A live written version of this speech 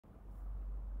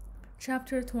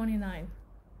Chapter 29.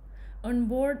 On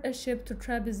board a ship to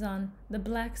Trebizond, the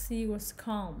Black Sea was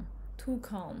calm, too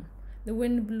calm. The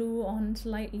wind blew on it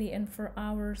lightly, and for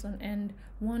hours on end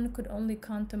one could only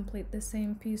contemplate the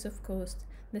same piece of coast,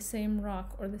 the same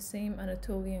rock, or the same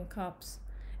Anatolian copse.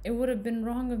 It would have been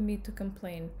wrong of me to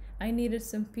complain. I needed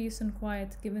some peace and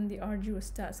quiet, given the arduous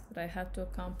task that I had to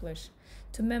accomplish,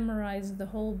 to memorize the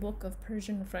whole book of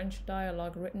Persian-French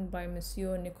dialogue written by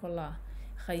Monsieur Nicolas,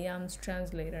 Khayyam's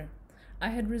translator. I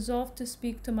had resolved to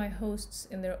speak to my hosts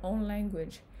in their own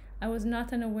language. I was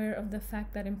not unaware of the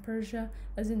fact that in Persia,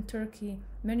 as in Turkey,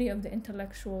 many of the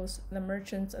intellectuals, the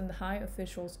merchants, and the high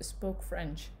officials spoke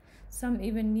French. Some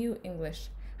even knew English.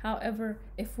 However,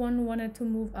 if one wanted to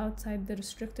move outside the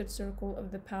restricted circle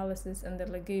of the palaces and the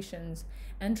legations,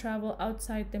 and travel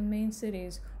outside the main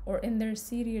cities or in their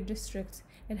seedier districts,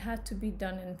 it had to be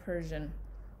done in Persian.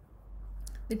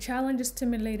 The challenge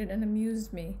stimulated and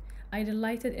amused me. I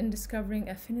delighted in discovering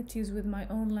affinities with my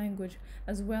own language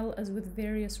as well as with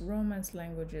various Romance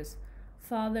languages.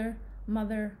 Father,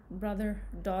 mother, brother,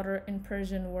 daughter in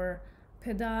Persian were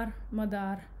pedar,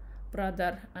 madar,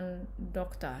 brother, and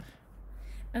doktar.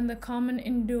 And the common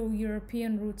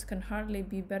Indo-European roots can hardly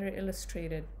be better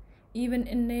illustrated. Even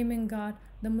in naming God,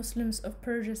 the Muslims of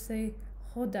Persia say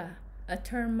Khoda, a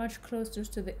term much closer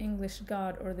to the English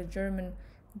God or the German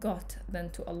Gott than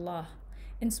to Allah.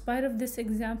 In spite of this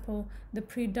example, the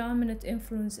predominant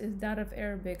influence is that of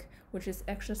Arabic, which is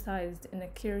exercised in a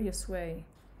curious way.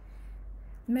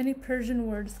 Many Persian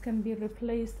words can be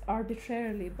replaced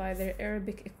arbitrarily by their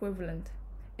Arabic equivalent.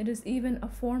 It is even a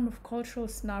form of cultural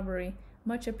snobbery,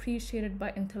 much appreciated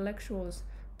by intellectuals,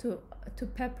 to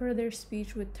pepper their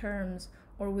speech with terms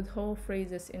or with whole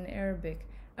phrases in Arabic,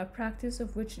 a practice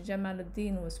of which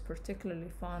Jamaluddin was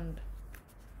particularly fond.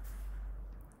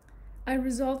 I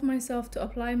resolved myself to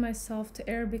apply myself to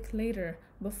Arabic later,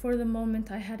 but for the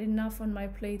moment I had enough on my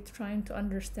plate trying to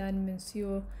understand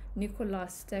Monsieur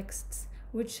Nicolas' texts,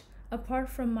 which, apart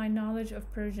from my knowledge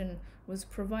of Persian, was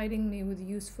providing me with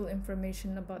useful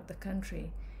information about the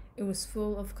country. It was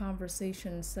full of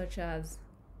conversations such as,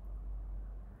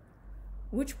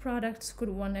 which products could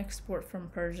one export from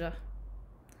Persia?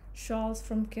 Shawls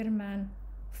from Kirman,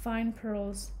 fine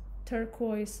pearls,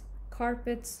 turquoise,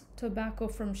 carpets, tobacco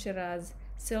from Shiraz,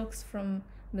 silks from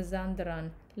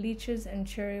Mazandaran, leeches and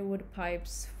cherry wood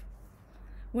pipes.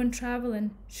 When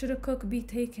traveling, should a cook be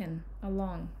taken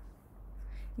along?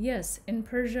 Yes, in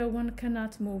Persia one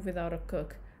cannot move without a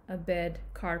cook, a bed,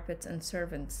 carpets, and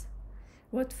servants.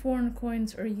 What foreign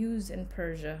coins are used in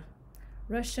Persia?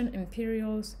 Russian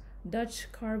imperials, Dutch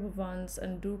karbovans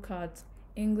and ducats,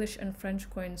 English and French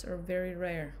coins are very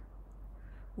rare.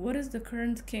 What is the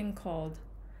current king called?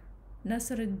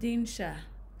 Nasruddin Shah.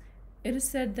 It is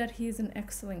said that he is an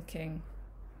excellent king.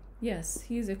 Yes,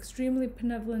 he is extremely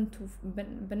benevolent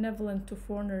to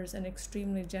foreigners and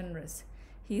extremely generous.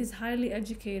 He is highly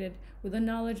educated with a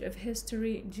knowledge of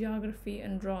history, geography,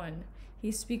 and drawing.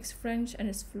 He speaks French and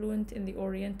is fluent in the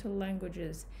Oriental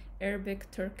languages, Arabic,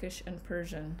 Turkish, and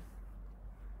Persian.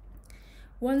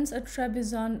 Once at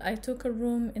Trebizond, I took a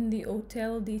room in the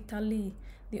Hôtel d'Italie,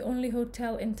 the only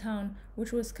hotel in town,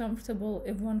 which was comfortable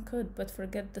if one could but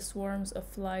forget the swarms of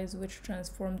flies which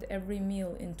transformed every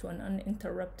meal into an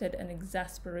uninterrupted and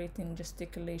exasperating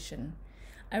gesticulation.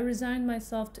 I resigned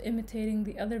myself to imitating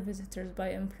the other visitors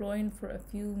by employing for a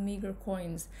few meager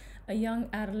coins a young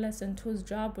adolescent whose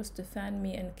job was to fan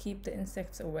me and keep the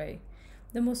insects away.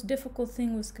 The most difficult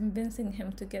thing was convincing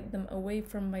him to get them away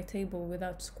from my table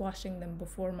without squashing them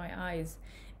before my eyes,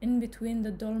 in between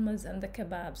the dolmas and the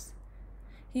kebabs.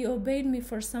 He obeyed me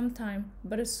for some time,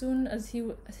 but as soon as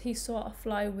he saw a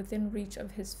fly within reach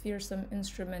of his fearsome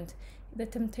instrument, the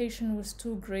temptation was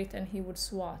too great and he would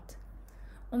swat.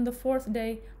 On the fourth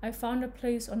day, I found a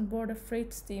place on board a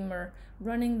freight steamer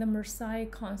running the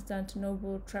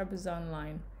Marseille-Constantinople-Trebizond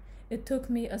line. It took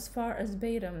me as far as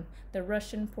Bayram, the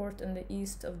Russian port in the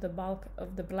east of the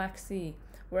Black Sea,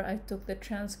 where I took the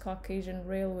Trans-Caucasian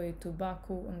Railway to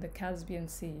Baku on the Caspian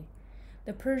Sea.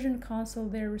 The Persian consul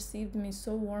there received me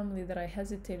so warmly that I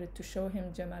hesitated to show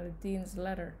him Jamaluddin's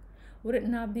letter. Would it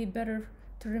not be better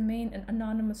to remain an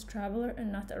anonymous traveler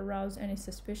and not arouse any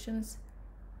suspicions?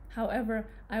 However,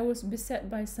 I was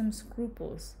beset by some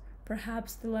scruples.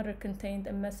 Perhaps the letter contained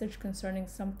a message concerning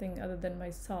something other than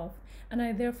myself, and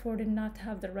I therefore did not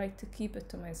have the right to keep it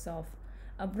to myself.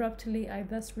 Abruptly, I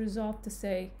thus resolved to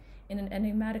say, in an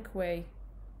enigmatic way,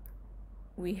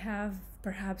 "We have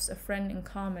perhaps a friend in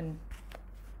common."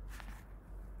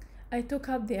 I took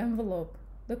out the envelope.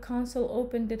 The consul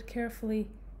opened it carefully.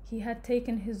 He had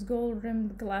taken his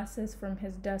gold-rimmed glasses from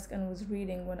his desk and was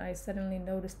reading when I suddenly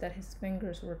noticed that his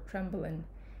fingers were trembling.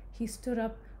 He stood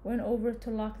up, went over to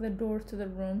lock the door to the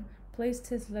room, placed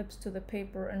his lips to the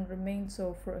paper, and remained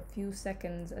so for a few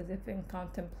seconds as if in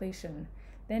contemplation.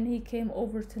 Then he came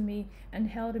over to me and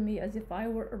held me as if I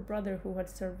were a brother who had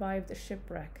survived a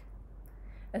shipwreck.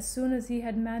 As soon as he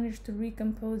had managed to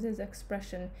recompose his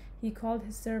expression, he called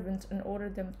his servants and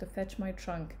ordered them to fetch my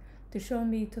trunk, to show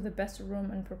me to the best room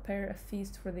and prepare a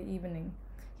feast for the evening.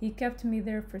 He kept me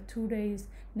there for 2 days,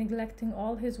 neglecting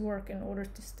all his work in order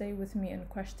to stay with me and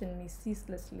question me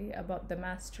ceaselessly about the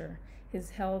master,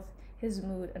 his health, his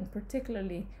mood, and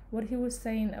particularly what he was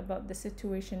saying about the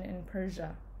situation in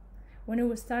Persia. When it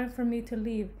was time for me to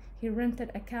leave, he rented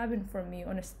a cabin for me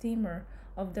on a steamer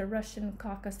of the Russian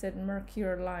Caucasus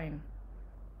Mercure line.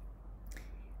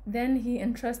 Then he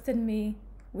entrusted me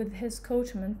with his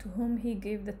coachman, to whom he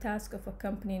gave the task of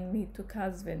accompanying me to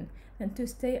Kazvin and to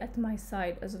stay at my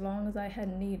side as long as I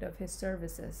had need of his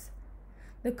services.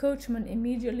 The coachman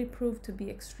immediately proved to be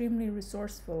extremely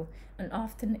resourceful and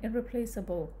often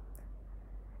irreplaceable.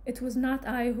 It was not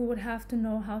I who would have to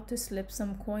know how to slip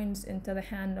some coins into the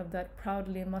hand of that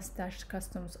proudly mustached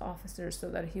customs officer so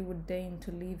that he would deign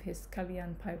to leave his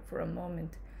kalyan pipe for a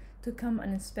moment, to come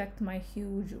and inspect my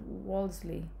huge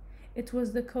Wolseley. It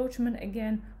was the coachman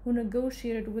again who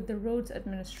negotiated with the roads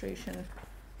administration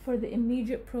for the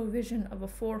immediate provision of a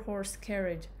 4-horse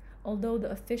carriage, although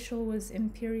the official was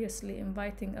imperiously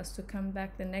inviting us to come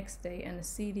back the next day, and a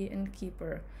seedy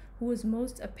innkeeper, who was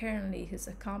most apparently his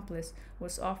accomplice,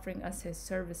 was offering us his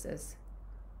services.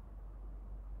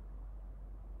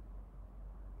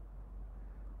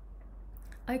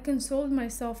 I consoled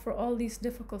myself for all these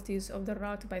difficulties of the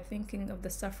route by thinking of the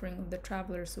suffering of the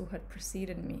travelers who had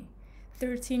preceded me.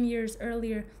 13 years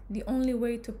earlier, the only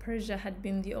way to Persia had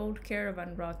been the old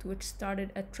caravan route, which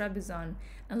started at Trebizond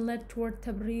and led toward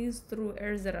Tabriz through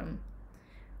Erzurum,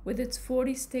 with its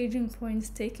 40 staging points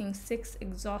taking 6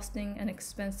 exhausting and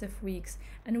expensive weeks,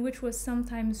 and which was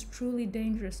sometimes truly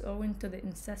dangerous owing to the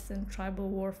incessant tribal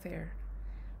warfare.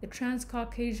 The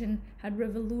Transcaucasian had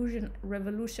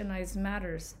revolutionized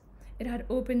matters. It had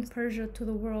opened Persia to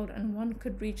the world, and one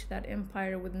could reach that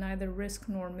empire with neither risk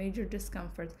nor major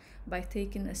discomfort by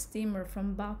taking a steamer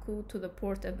from Baku to the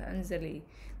port of Anzali.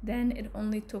 Then it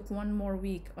only took 1 more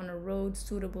week on a road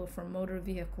suitable for motor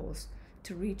vehicles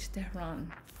to reach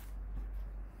Tehran.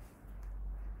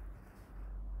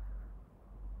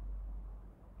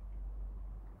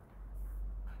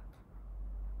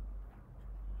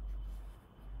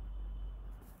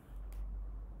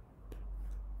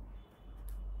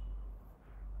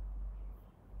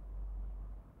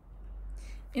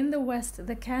 In the West,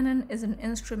 the cannon is an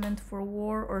instrument for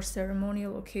war or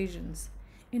ceremonial occasions.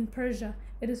 In Persia,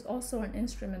 it is also an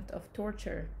instrument of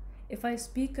torture. If I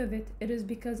speak of it, it is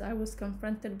because I was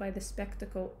confronted by the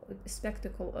spectacle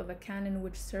of a cannon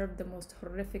which served the most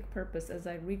horrific purpose as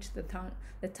I reached the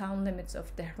town limits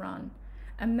of Tehran.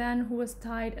 A man who was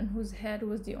tied and whose head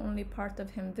was the only part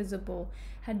of him visible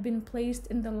had been placed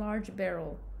in the large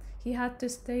barrel. He had to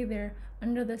stay there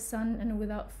under the sun and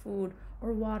without food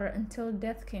or water until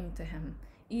death came to him.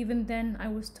 Even then, I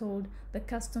was told, the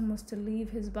custom was to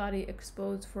leave his body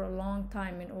exposed for a long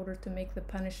time in order to make the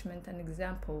punishment an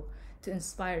example, to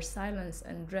inspire silence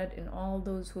and dread in all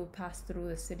those who passed through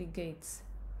the city gates.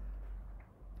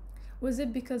 Was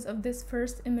it because of this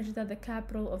first image that the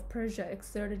capital of Persia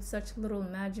exerted such little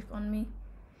magic on me?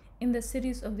 In the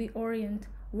cities of the Orient,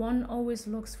 one always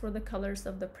looks for the colors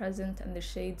of the present and the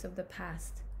shades of the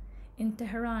past. In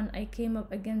Tehran, I came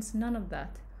up against none of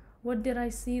that. What did I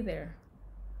see there?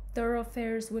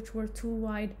 Thoroughfares which were too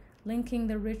wide, linking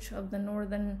the rich of the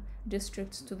northern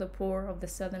districts to the poor of the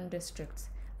southern districts.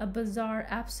 A bazaar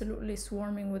absolutely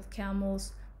swarming with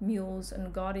camels, mules,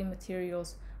 and gaudy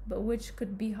materials, but which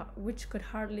could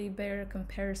hardly bear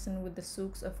comparison with the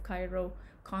souks of Cairo,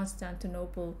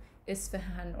 Constantinople,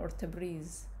 Isfahan, or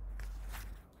Tabriz.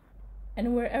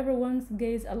 And wherever one's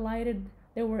gaze alighted,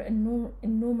 there were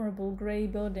innumerable gray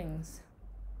buildings.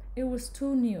 It was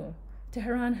too new.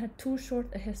 Tehran had too short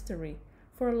a history.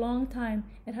 For a long time,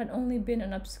 it had only been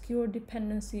an obscure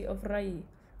dependency of Rai,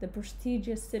 the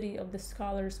prestigious city of the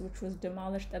scholars which was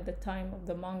demolished at the time of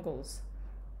the Mongols.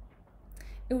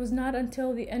 It was not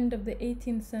until the end of the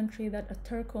 18th century that a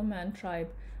Turkoman tribe,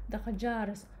 the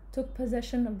Qajars, took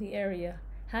possession of the area.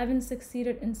 Having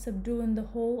succeeded in subduing the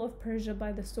whole of Persia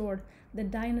by the sword, the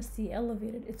dynasty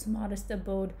elevated its modest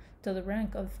abode to the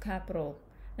rank of capital.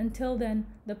 Until then,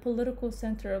 the political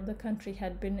center of the country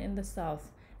had been in the south,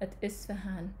 at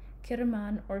Isfahan,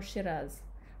 Kirman, or Shiraz.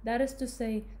 That is to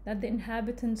say, that the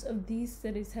inhabitants of these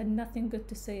cities had nothing good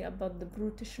to say about the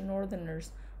brutish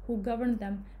northerners who governed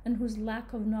them and whose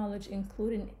lack of knowledge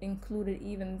included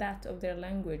even that of their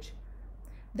language.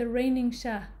 The reigning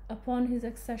Shah, upon his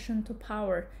accession to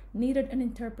power, needed an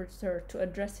interpreter to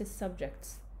address his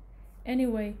subjects.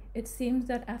 Anyway, it seems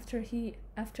that after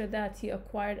that he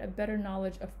acquired a better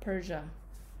knowledge of Persia.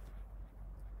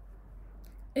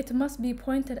 It must be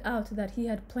pointed out that he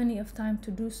had plenty of time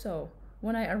to do so.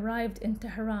 When I arrived in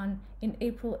Tehran in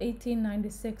April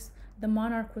 1896, the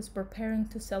monarch was preparing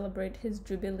to celebrate his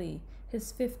jubilee,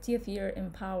 his 50th year in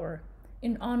power.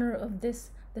 In honor of this,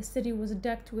 the city was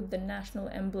decked with the national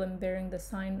emblem bearing the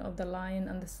sign of the lion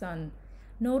and the sun.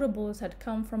 Notables had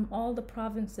come from all the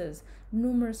provinces,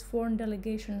 numerous foreign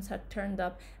delegations had turned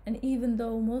up, and even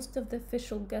though most of the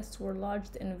official guests were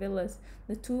lodged in villas,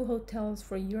 the two hotels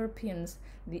for Europeans,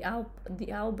 the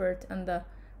Albert and the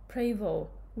Prévost,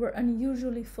 were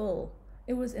unusually full.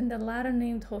 It was in the latter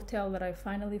named hotel that I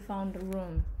finally found a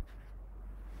room.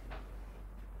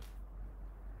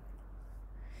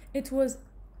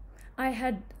 I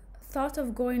had thought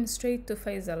of going straight to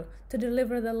Faisal to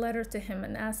deliver the letter to him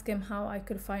and ask him how I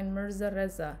could find Mirza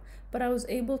Reza, but I was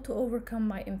able to overcome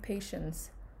my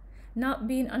impatience. Not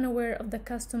being unaware of the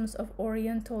customs of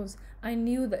Orientals, I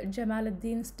knew that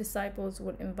Jamaluddin's disciples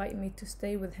would invite me to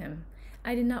stay with him.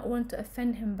 I did not want to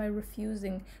offend him by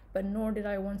refusing, but nor did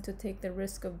I want to take the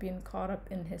risk of being caught up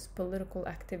in his political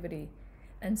activity,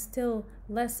 and still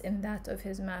less in that of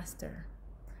his master.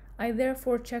 I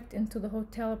therefore checked into the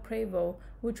Hotel Prévost,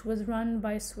 which was run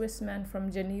by a Swiss man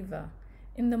from Geneva.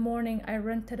 In the morning, I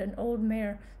rented an old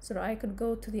mare so that I could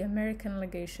go to the American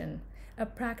legation, a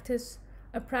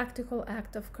practical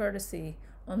act of courtesy,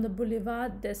 on the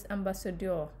Boulevard des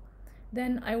Ambassadeurs.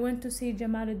 Then I went to see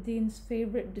Jamaluddin's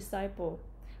favorite disciple.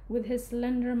 With his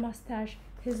slender mustache,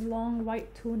 his long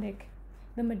white tunic,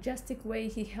 the majestic way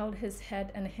he held his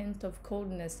head, and a hint of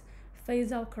coldness,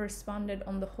 Faisal corresponded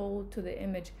on the whole to the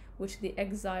image which the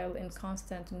exile in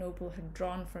Constantinople had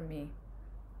drawn for me.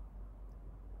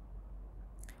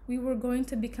 We were going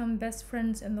to become best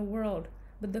friends in the world,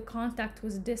 but the contact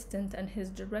was distant and his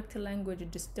direct language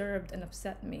disturbed and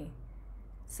upset me,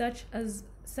 such as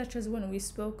when we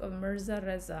spoke of Mirza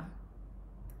Reza.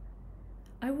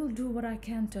 I will do what I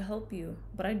can to help you,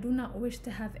 but I do not wish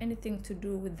to have anything to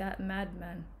do with that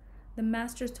madman. The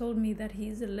master told me that he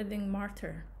is a living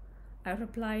martyr. I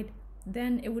replied,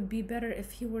 then it would be better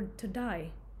if he were to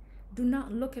die. Do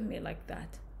not look at me like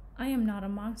that. I am not a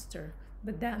monster,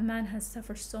 but that man has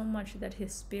suffered so much that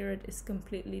his spirit is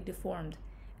completely deformed.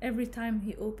 Every time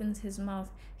he opens his mouth,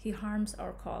 he harms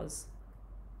our cause.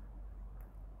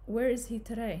 Where is he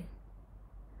today?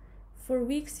 For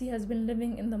weeks he has been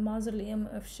living in the mausoleum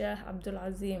of Sheikh Abdul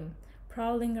Azim,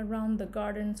 prowling around the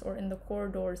gardens or in the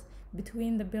corridors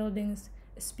between the buildings,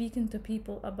 speaking to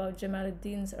people about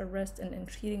Jamaluddin's arrest and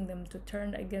entreating them to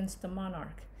turn against the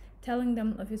monarch, telling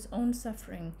them of his own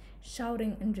suffering,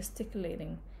 shouting and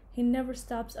gesticulating. He never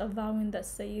stops avowing that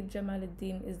Sayyid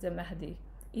Jamaluddin is the Mahdi,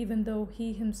 even though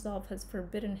he himself has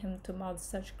forbidden him to mouth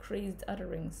such crazed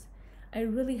utterings. I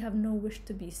really have no wish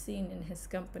to be seen in his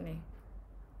company.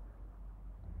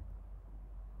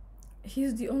 He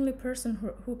is the only person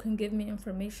who can give me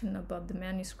information about the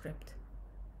manuscript.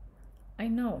 I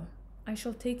know. I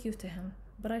shall take you to him,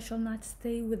 but I shall not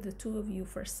stay with the two of you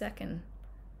for a second.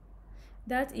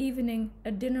 That evening,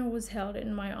 a dinner was held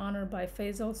in my honor by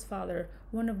Faisal's father,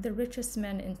 one of the richest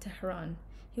men in Tehran.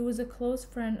 He was a close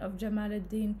friend of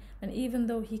Jamaluddin, and even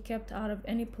though he kept out of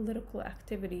any political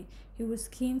activity, he was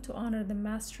keen to honor the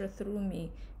master through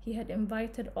me. He had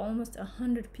invited almost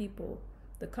 100 people.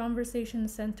 The conversation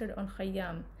centered on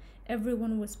Khayyam.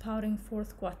 Everyone was pouting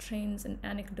forth quatrains and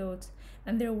anecdotes,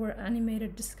 and there were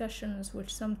animated discussions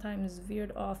which sometimes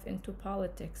veered off into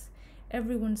politics.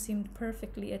 Everyone seemed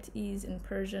perfectly at ease in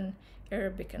Persian,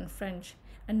 Arabic, and French,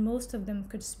 and most of them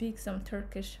could speak some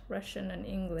Turkish, Russian, and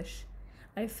English.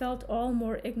 I felt all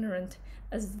more ignorant,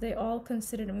 as they all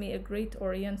considered me a great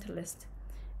Orientalist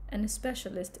and a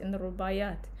specialist in the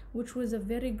rubaiyat, which was a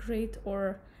very great,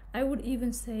 or I would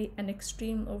even say an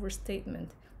extreme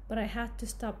overstatement, but I had to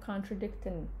stop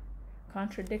contradicting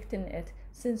it,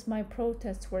 since my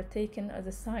protests were taken as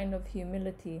a sign of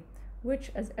humility,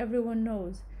 which, as everyone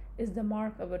knows, is the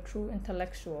mark of a true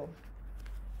intellectual.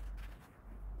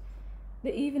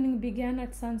 The evening began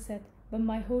at sunset, but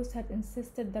my host had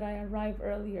insisted that I arrive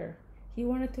earlier. He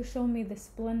wanted to show me the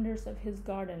splendors of his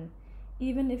garden.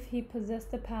 Even if he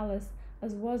possessed a palace,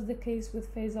 as was the case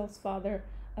with Faisal's father,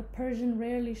 a Persian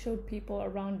rarely showed people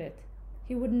around it.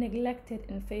 He would neglect it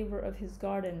in favor of his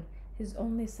garden, his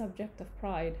only subject of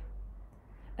pride.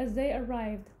 As they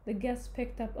arrived, the guests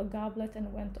picked up a goblet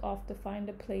and went off to find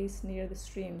a place near the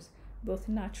streams, both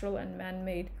natural and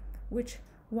man-made, which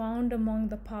wound among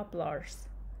the poplars.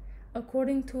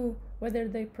 According to whether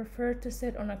they preferred to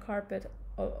sit on a carpet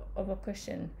of a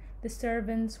cushion, the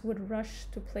servants would rush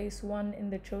to place one in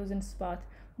the chosen spot,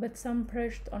 but some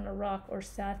perched on a rock or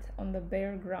sat on the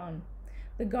bare ground.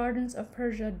 The gardens of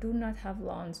Persia do not have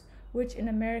lawns, which in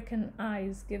American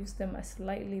eyes gives them a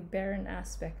slightly barren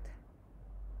aspect.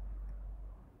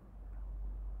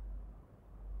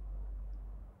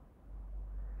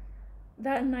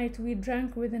 That night we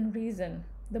drank within reason.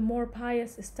 The more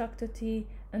pious stuck to tea,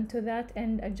 and to that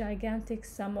end a gigantic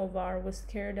samovar was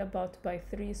carried about by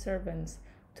 3 servants,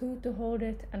 2 to hold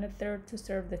it and a third to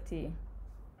serve the tea.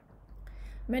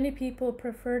 Many people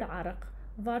preferred araq,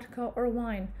 vodka or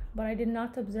wine, but I did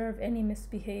not observe any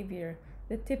misbehavior,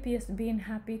 the tippiest being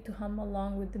happy to hum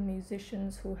along with the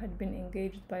musicians who had been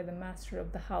engaged by the master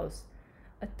of the house,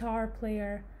 a tar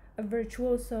player, a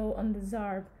virtuoso on the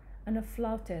zarb, and a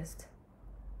flautist.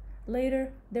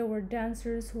 Later, there were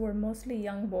dancers who were mostly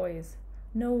young boys.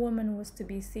 No woman was to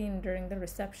be seen during the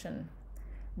reception.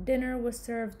 Dinner was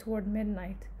served toward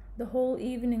midnight. The whole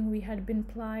evening we had been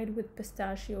plied with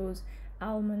pistachios,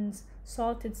 almonds,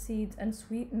 salted seeds, and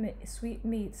sweet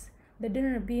meats, the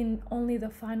dinner being only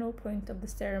the final point of the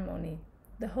ceremony.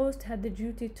 The host had the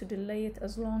duty to delay it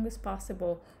as long as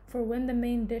possible, for when the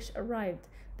main dish arrived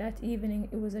that evening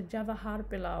it was a javahar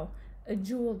pilau, a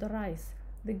jeweled rice.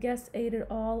 The guests ate it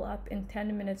all up in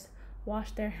 10 minutes,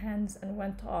 washed their hands, and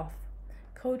went off.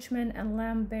 Coachmen and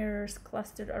lamp bearers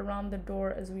clustered around the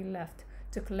door as we left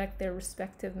to collect their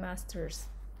respective masters.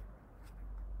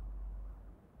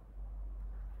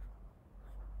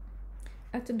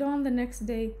 At dawn the next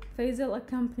day, Faisal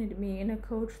accompanied me in a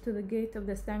coach to the gate of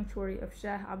the sanctuary of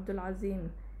Shah Abdul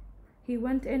Azim. He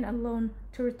went in alone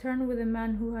to return with a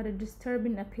man who had a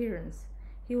disturbing appearance.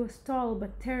 He was tall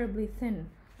but terribly thin,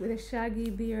 with a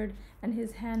shaggy beard, and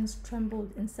his hands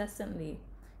trembled incessantly.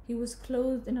 He was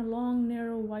clothed in a long,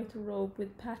 narrow white robe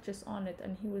with patches on it,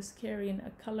 and he was carrying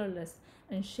a colorless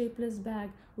and shapeless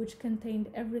bag which contained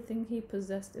everything he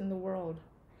possessed in the world.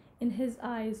 In his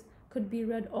eyes could be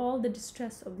read all the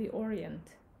distress of the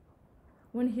Orient.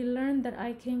 When he learned that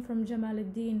I came from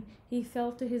Jamaluddin, he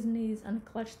fell to his knees and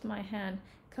clutched my hand,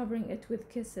 covering it with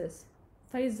kisses.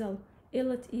 Faisal,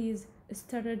 ill at ease,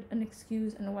 stuttered an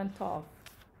excuse and went off.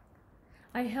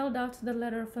 I held out the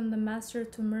letter from the master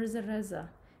to Mirza Reza.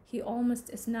 He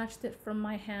almost snatched it from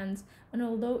my hands, and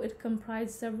although it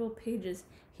comprised several pages,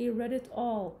 he read it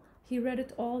all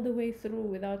the way through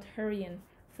without hurrying,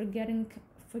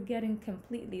 forgetting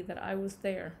completely that I was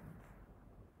there.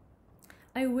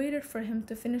 I waited for him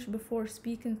to finish before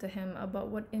speaking to him about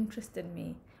what interested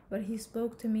me, but he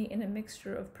spoke to me in a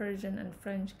mixture of Persian and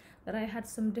French that I had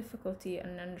some difficulty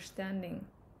in understanding.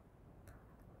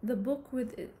 The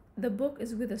book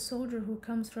is with a soldier who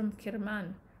comes from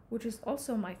Kirman, which is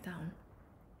also my town.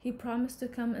 He promised to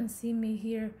come and see me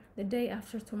here the day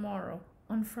after tomorrow,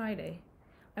 on Friday.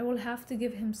 I will have to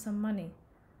give him some money,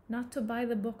 not to buy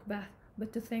the book back,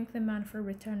 but to thank the man for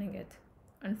returning it.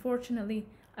 Unfortunately,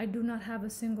 I do not have a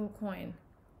single coin.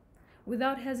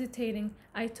 Without hesitating,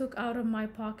 I took out of my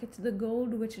pocket the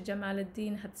gold which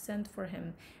Jamaluddin had sent for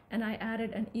him, and I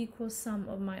added an equal sum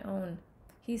of my own.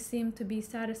 He seemed to be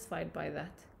satisfied by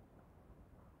that.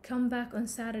 Come back on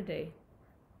Saturday.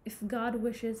 If God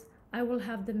wishes, I will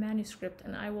have the manuscript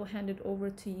and I will hand it over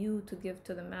to you to give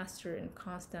to the master in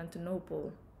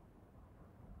Constantinople.